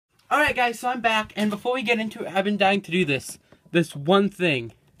Alright guys, so I'm back, and before we get into it, I've been dying to do this one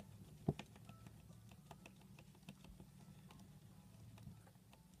thing.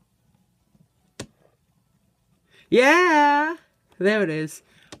 Yeah! There it is.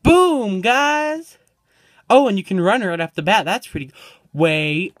 Boom, guys! Oh, and you can run right off the bat, that's pretty...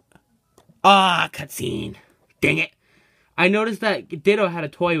 Wait. Ah, cutscene. Dang it. I noticed that Ditto had a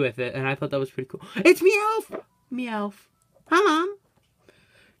toy with it, and I thought that was pretty cool. It's Meowth! Meowth. Hi, Mom.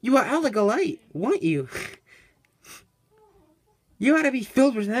 You are out like a light, weren't you? You ought to be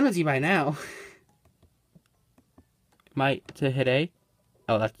filled with energy by now. To hit A?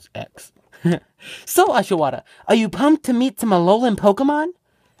 Oh, that's X. So, Ashawada, are you pumped to meet some Alolan Pokemon?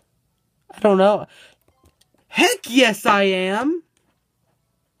 I don't know. Heck yes, I am!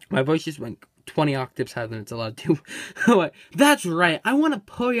 My voice just went 20 octaves higher than it's allowed to. That's right, I want to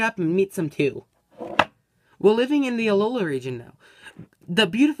pull you up and meet some too. We're living in the Alola region now. The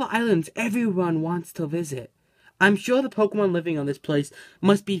beautiful islands everyone wants to visit. I'm sure the Pokemon living on this place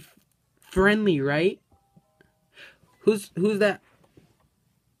must be friendly, right? Who's that?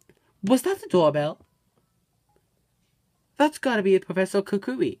 Was that the doorbell? That's gotta be Professor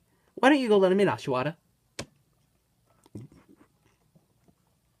Kukui. Why don't you go let him in, Ashawada?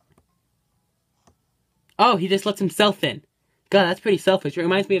 Oh, he just lets himself in. God, that's pretty selfish. It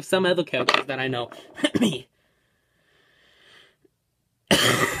reminds me of some other characters that I know. Me.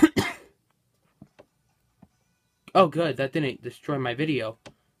 Oh, good. That didn't destroy my video.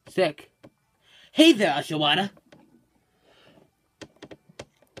 Sick. Hey there, Ashawada.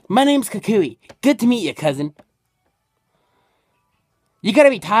 My name's Kukui. Good to meet you, cousin. You gotta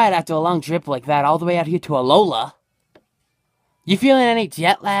be tired after a long trip like that, all the way out here to Alola. You feeling any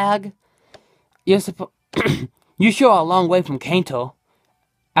jet lag? You're you sure are a long way from Kanto.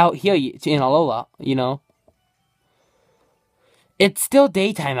 Out here in Alola, you know. It's still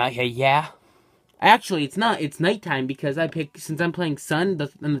daytime out here, yeah. Actually, it's not. It's nighttime because since I'm playing Sun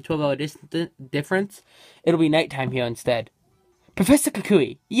and the 12-hour difference, it'll be nighttime here instead. Professor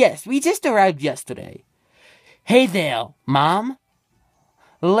Kukui, yes, we just arrived yesterday. Hey there, Mom.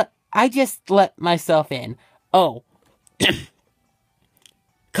 I just let myself in. Oh.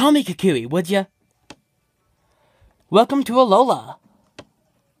 Call me Kukui, would ya? Welcome to Alola.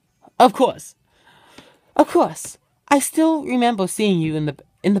 Of course. Of course. I still remember seeing you in the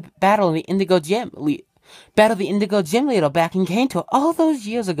battle of the Indigo Gym Leader back in Kanto all those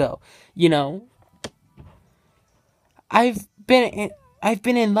years ago. You know, I've been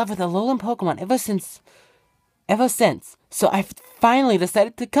in love with Alolan Pokemon ever since. So I've finally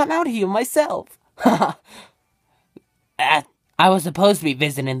decided to come out here myself. I was supposed to be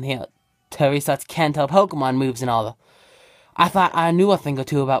visiting here to research Kanto Pokemon moves and all. I thought I knew a thing or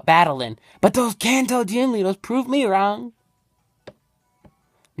two about battling, but those Kanto gym leaders proved me wrong.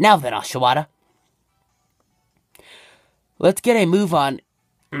 Now then, Ashawada. Let's get a move on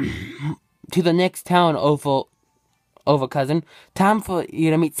to the next town over, cousin. Time for you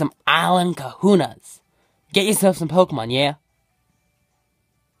to meet some island kahunas. Get yourself some Pokemon, yeah?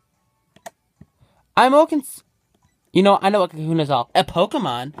 I'm more You know, I know what kahunas are. A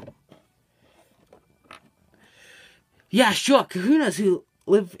Pokemon? Yeah, sure. Kahunas who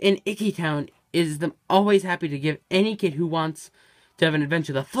live in Icky Town is always happy to give any kid who wants to have an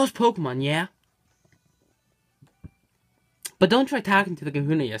adventure the first Pokemon, yeah? But don't try talking to the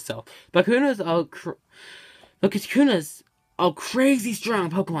kahuna yourself. The kahunas are crazy strong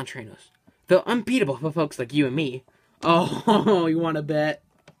Pokemon trainers. They're unbeatable for folks like you and me. Oh, you want to bet?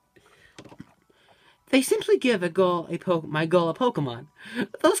 They simply give my girl a Pokemon.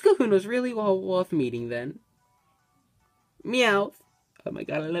 Those kahunas really were worth meeting then. Meowth. Oh my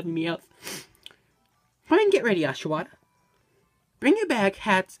god, I love Meowth. Fine, get ready, Ashawada. Bring your bag,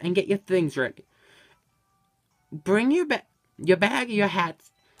 hats, and get your things ready. Bring your bag, your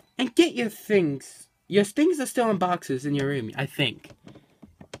hats, and get your things. Your things are still in boxes in your room, I think.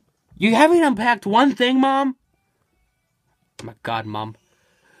 You haven't unpacked one thing, Mom? Oh my god, Mom.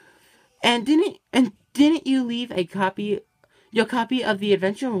 And didn't you leave your copy of the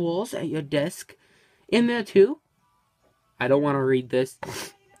Adventure Rules at your desk in there too? I don't want to read this.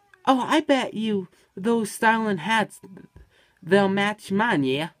 Oh, I bet you those styling hats, they'll match mine,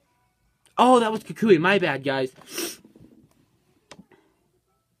 yeah? Oh, that was Kukui. My bad, guys.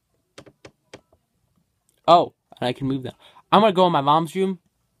 Oh, and I can move now. I'm gonna go in my mom's room.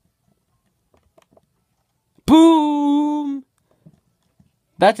 Boom!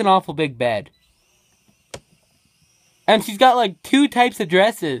 That's an awful big bed. And she's got like 2 types of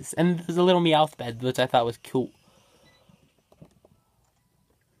dresses. And there's a little Meowth bed, which I thought was cool.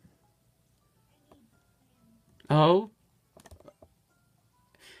 Oh.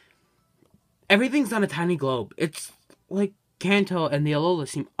 Everything's on a tiny globe. It's like Kanto and the Alola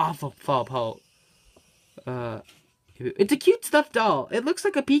seem awful fall apart. It's a cute stuffed doll. It looks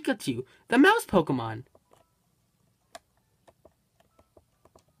like a Pikachu, the mouse Pokemon.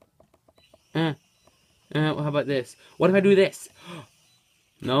 How about this? What if I do this?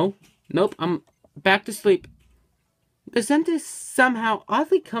 No? Nope, I'm back to sleep. The scent is somehow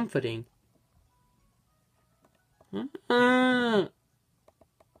oddly comforting.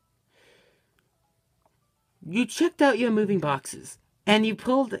 You checked out your moving boxes, and you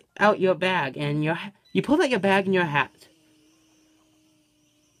pulled out your bag and your hat.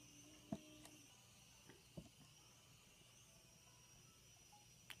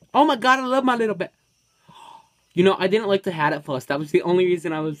 Oh my god, I love my little bag. You know, I didn't like the hat at first. That was the only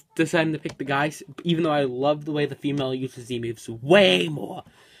reason I was deciding to pick the guys, even though I love the way the female uses Z moves way more.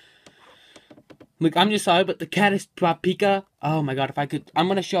 Look, I'm just sorry, but the cat is Pika. Oh my god, if I could... I'm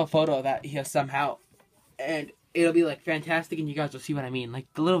gonna show a photo of that here somehow. And it'll be, like, fantastic, and you guys will see what I mean. Like,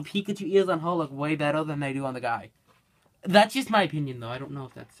 the little Pikachu ears on her look way better than they do on the guy. That's just my opinion, though. I don't know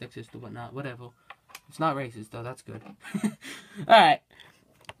if that's sexist or whatnot. Whatever. It's not racist, though. That's good. Alright.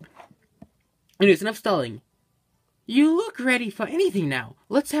 Anyways, enough stalling. You look ready for anything now.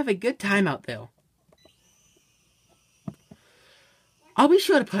 Let's have a good time out there. I'll be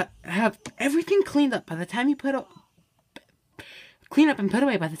sure to have everything cleaned up by the time you clean up and put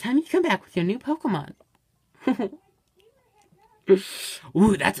away by the time you come back with your new Pokemon.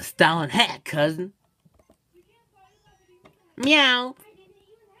 Ooh, that's a styling hat, cousin. Meow.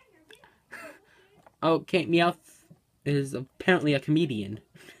 Okay, Meowth is apparently a comedian.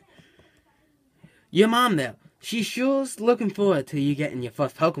 Your mom, though. She sure's looking forward to you getting your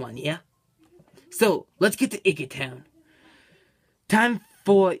first Pokemon, yeah? So, let's get to Icky Town. Time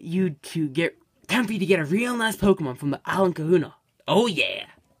for you to get a real nice Pokemon from the Island Kahuna. Oh, yeah.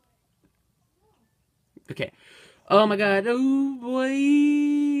 Okay. Oh, my god. Oh, boy.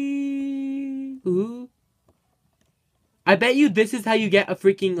 Ooh. I bet you this is how you get a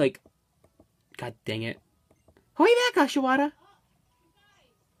freaking, like... God dang it. Hurry back, Ashiwara.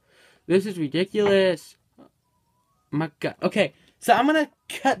 This is ridiculous. My god. Okay, so I'm gonna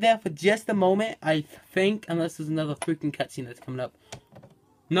cut there for just a moment, I think, unless there's another freaking cutscene that's coming up.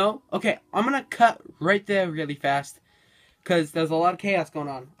 No? Okay, I'm gonna cut right there really fast, because there's a lot of chaos going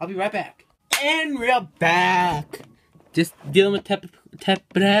on. I'll be right back. And we're back! Just dealing with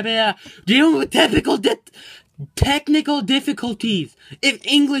technical difficulties. If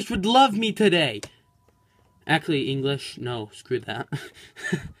English would love me today. Actually, English, no, screw that.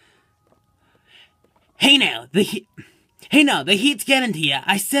 Hey now, the heat's getting to you.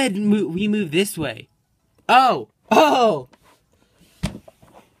 I said we move this way. Oh!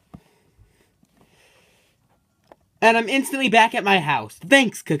 And I'm instantly back at my house.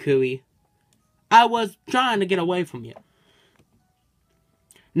 Thanks, Kukui. I was trying to get away from you.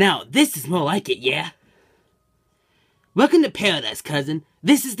 Now, this is more like it, yeah? Welcome to paradise, cousin.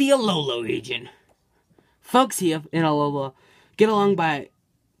 This is the Alola region. Folks here in Alola get along by...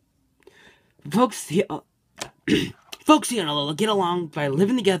 Folks here in Alola get along by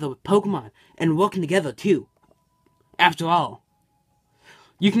living together with Pokemon and working together too. After all,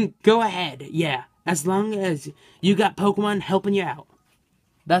 you can go ahead, yeah, as long as you got Pokemon helping you out.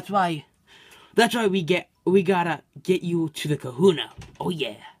 That's why we gotta get you to the Kahuna. Oh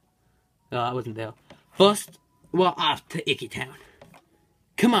yeah. I wasn't there. First, we're off to Icky Town.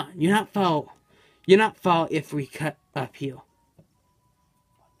 Come on, you're not far if we cut up here.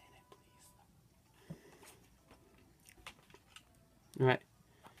 Alright.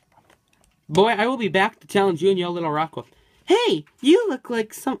 Boy, I will be back to challenge you and your little Rockruff. Hey, you look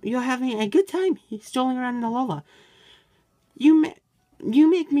like you're having a good time strolling around in Alola. You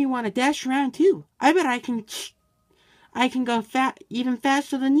make me want to dash around too. I bet I can go even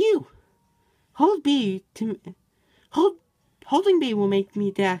faster than you. Holding B will make me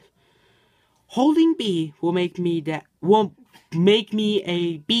dash. Holding B will make me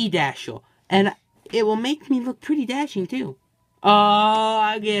a B dasher, and it will make me look pretty dashing too. Oh,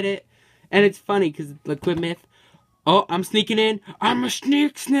 I get it. And it's funny because the Quib Myth. Oh, I'm sneaking in. I'm a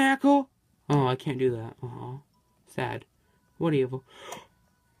sneak snacker. Oh, I can't do that. Oh, sad. Whatever.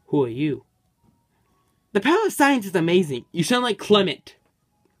 Who are you? The power of science is amazing. You sound like Clement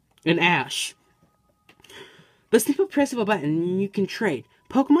and Ash. The simple press of a button and you can trade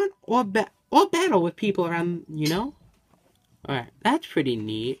Pokemon or battle with people around, you know? Alright, that's pretty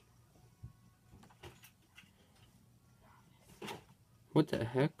neat. What the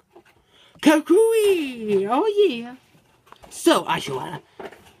heck? Kukui! Oh yeah! So, Ashiwara,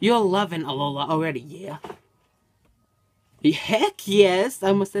 you're loving Alola already, yeah? Heck yes! I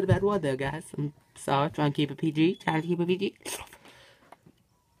almost said a bad word there, guys. I'm sorry, trying to keep it PG. Trying to keep it PG.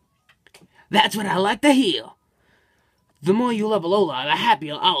 That's what I like to hear. The more you love Alola, the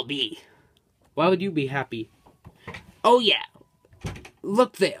happier I'll be. Why would you be happy? Oh yeah.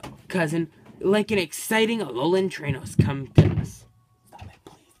 Look there, cousin. Like an exciting Alolan trainers come to us. Stop it,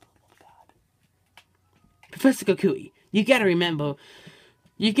 please. Oh my God. Professor Kukui, you gotta remember.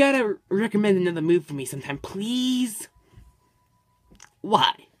 You gotta recommend another move for me sometime, please.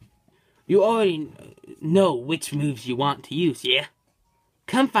 Why? You already know which moves you want to use, yeah?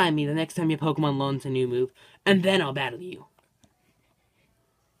 Come find me the next time your Pokemon learns a new move, and then I'll battle you.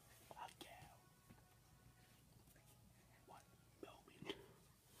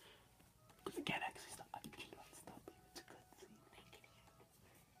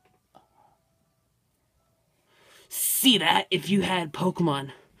 See that? If you had a Pokemon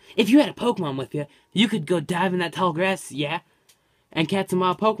with you, you could go dive in that tall grass, yeah? And catch some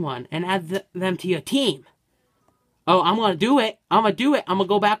wild Pokemon and add them to your team. Oh, I'm gonna do it. I'm gonna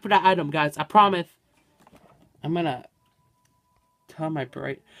go back for that item, guys. I promise. I'm gonna tell my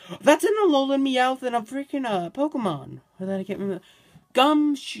bright. That's an Alolan Meowth and a freaking Pokemon. Or that I can't remember.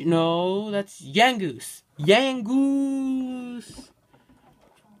 No, that's Yangoose. Yangoose.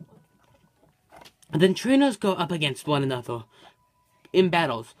 And then trainers go up against one another in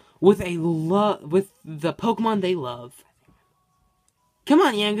battles with the Pokemon they love. Come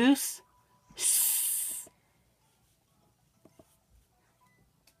on, Yangoose.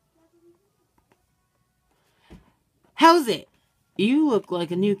 How's it? You look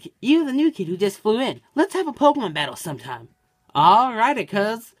like you're the new kid who just flew in. Let's have a Pokemon battle sometime. Alrighty,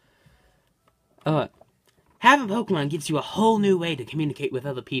 cuz. Having Pokemon gives you a whole new way to communicate with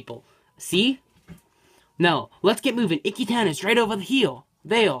other people. See? No, let's get moving. Icky Town is right over the hill.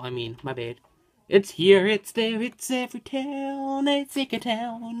 My bad. It's here, it's there, it's every town. It's Icky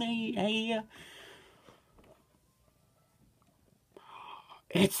Town, yeah.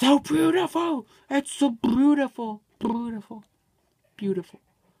 It's so beautiful. It's so beautiful. Beautiful.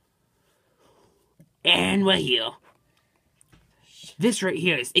 And we're here. This right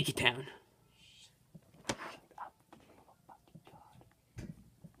here is Icky Town.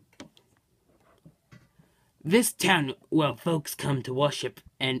 This town where folks come to worship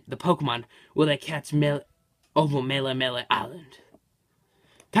and the Pokemon where they catch over Mele Island.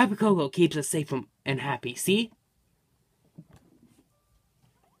 Tapu Koko keeps us safe and happy, see?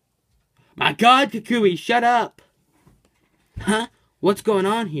 My God, Kukui, shut up! Huh? What's going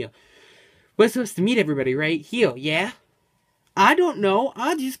on here? We're supposed to meet everybody right here, yeah? I don't know.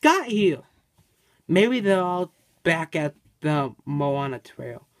 I just got here. Maybe they're all back at the Moana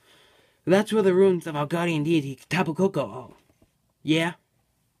Trail. That's where the ruins of our guardian deity, Tapu Koko, are. Yeah?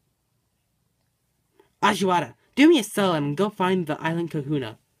 Ashiwara, do me a solid and go find the island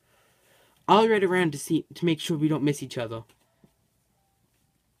kahuna. I'll ride around to make sure we don't miss each other.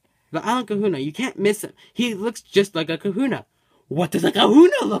 The island kahuna, you can't miss him. He looks just like a kahuna. What does a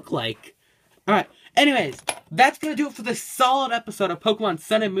kahuna look like? Alright, anyways, that's gonna do it for this solid episode of Pokemon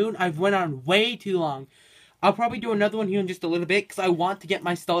Sun and Moon. I've went on way too long. I'll probably do another one here in just a little bit, because I want to get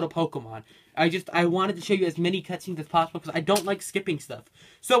my starter Pokemon. I wanted to show you as many cutscenes as possible, because I don't like skipping stuff.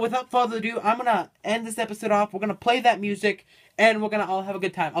 So without further ado, I'm gonna end this episode off. We're gonna play that music, and we're gonna all have a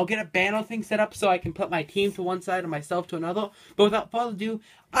good time. I'll get a banner thing set up so I can put my team to one side and myself to another. But without further ado,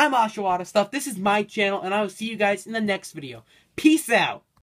 I'm Ashiwara Stuff. This is my channel, and I will see you guys in the next video. Peace out!